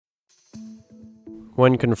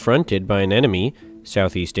When confronted by an enemy,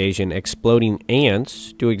 Southeast Asian exploding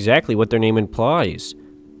ants do exactly what their name implies.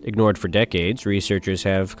 Ignored for decades, researchers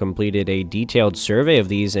have completed a detailed survey of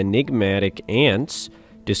these enigmatic ants,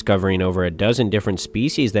 discovering over a dozen different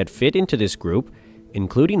species that fit into this group,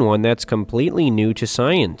 including one that's completely new to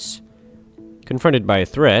science. Confronted by a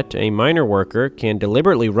threat, a miner worker can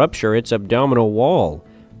deliberately rupture its abdominal wall.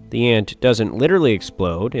 The ant doesn't literally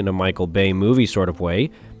explode in a Michael Bay movie sort of way,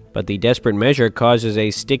 but the desperate measure causes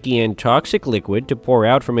a sticky and toxic liquid to pour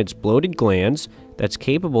out from its bloated glands that's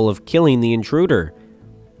capable of killing the intruder.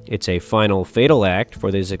 It's a final fatal act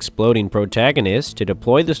for this exploding protagonist to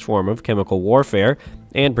deploy this form of chemical warfare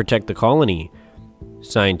and protect the colony.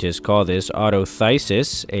 Scientists call this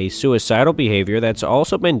autothysis, a suicidal behavior that's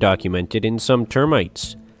also been documented in some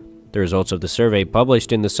termites. The results of the survey,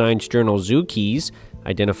 published in the science journal Zookeys,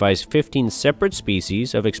 identifies 15 separate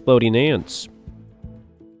species of exploding ants.